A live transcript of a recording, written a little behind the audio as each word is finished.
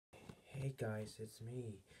Hey guys, it's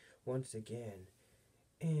me once again,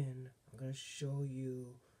 and I'm gonna show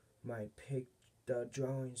you the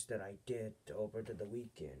drawings that I did over the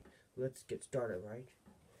weekend. Let's get started, right?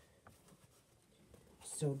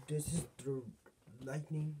 So this is the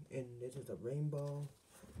lightning, and this is the rainbow.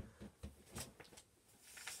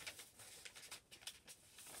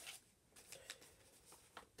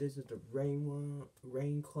 This is the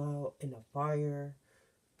rain cloud, and a fire.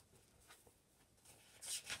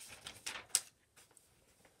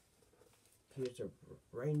 Here's a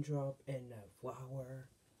raindrop and a flower.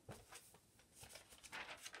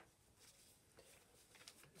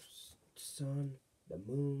 Sun, the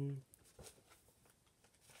moon,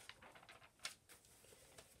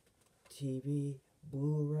 TV,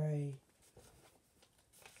 Blu-ray,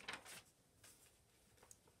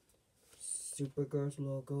 Supergirl's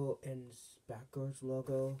logo and Batgirl's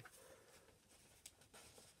logo.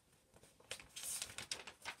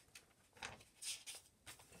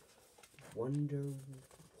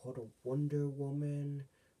 Wonder Woman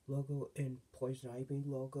logo and Poison Ivy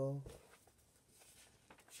logo.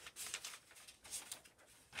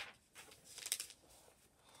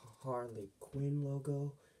 Harley Quinn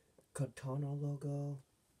logo, Katana logo,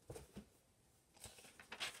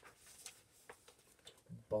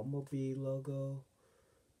 Bumblebee logo,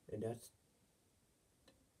 and that's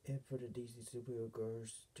it for the DC Superhero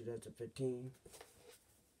Girls 2015.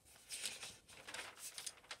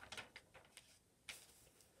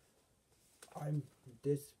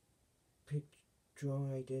 This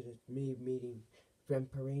picture I did is me meeting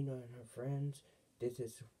Vampirina and her friends. This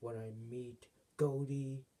is when I meet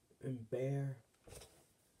Goldie and Bear.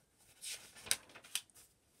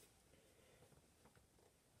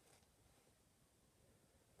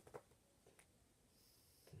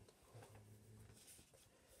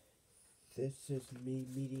 This is me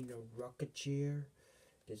meeting a Rocketeer.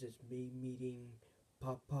 This is me meeting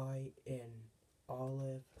Popeye and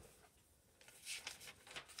Olive.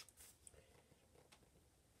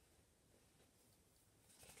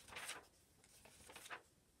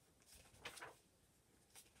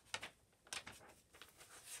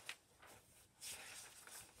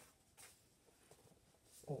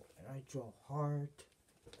 Oh, and I draw heart,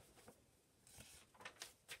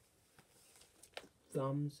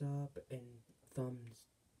 thumbs up, and thumbs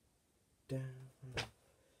down. No.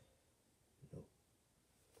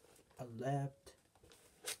 A left,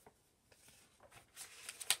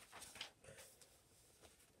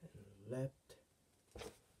 and left,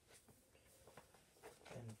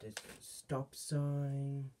 and this stop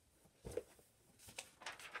sign,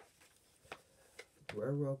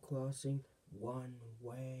 railroad crossing, one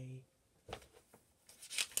way.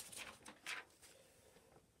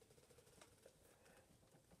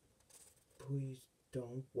 Please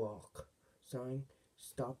don't walk. Sign,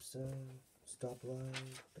 stop sign, stop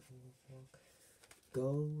light, don't walk.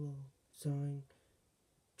 Go sign,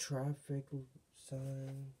 traffic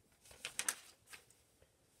sign.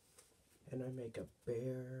 And I make a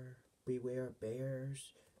bear, beware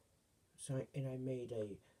bears sign, and I made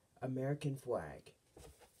a American flag.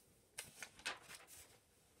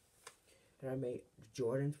 And I made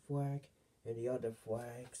Jordan's flag and the other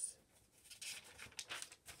flags.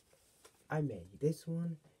 I made this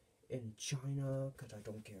one in China because I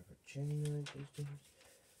don't care for China these days.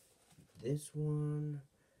 This one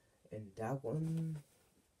and that one.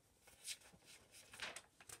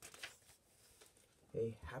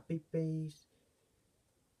 A happy face.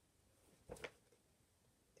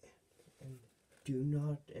 And do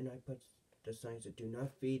not, and I put the signs that do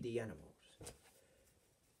not feed the animals.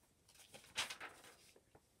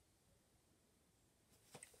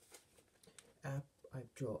 I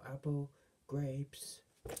draw apple, grapes.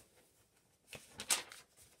 I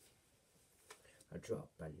draw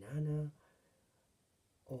banana.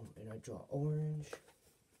 Oh, and I draw orange.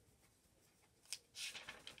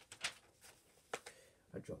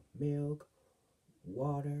 I draw milk,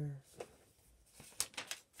 water.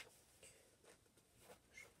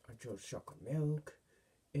 I draw chocolate milk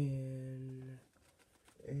and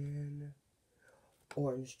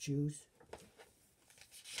orange juice.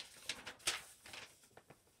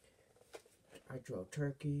 I draw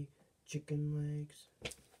turkey, chicken legs.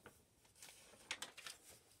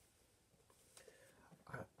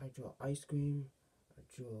 I draw ice cream. I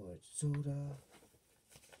draw soda.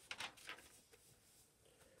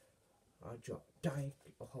 I draw I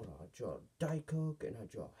draw Diet Coke and I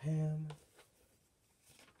draw ham.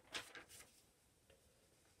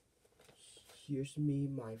 Here's me,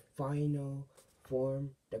 my final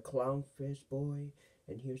form, the clownfish boy,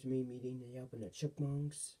 and here's me meeting the Alvin and the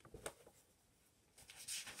Chipmunks.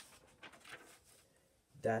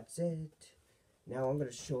 that's it. Now I'm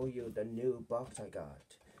gonna show you the new box I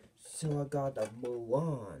got. So I got a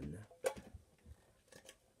Mulan.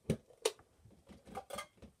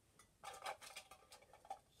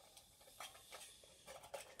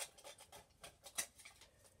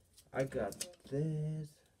 I got this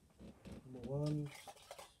Mulan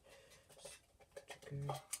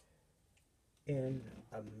sticker and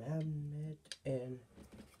a magnet and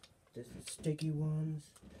this sticky ones.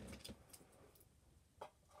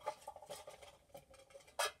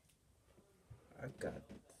 I got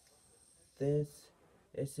this.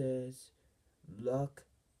 It says luck,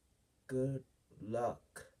 good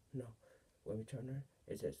luck. No, let me turn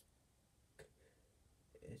it. It says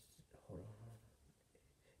hold on.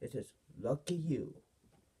 It says lucky you.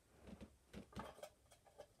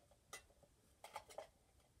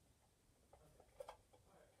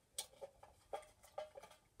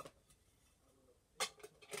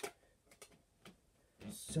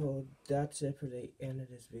 So that's it for the end of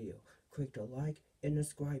this video. Click the like and the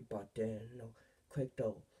subscribe button. No, click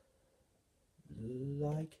the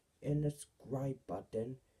like and the subscribe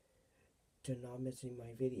button to not missing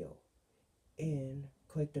my video. And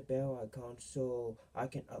click the bell icon so I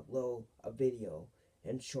can upload a video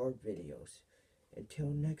and short videos.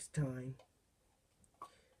 Until next time,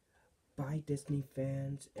 bye Disney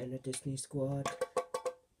fans and the Disney Squad.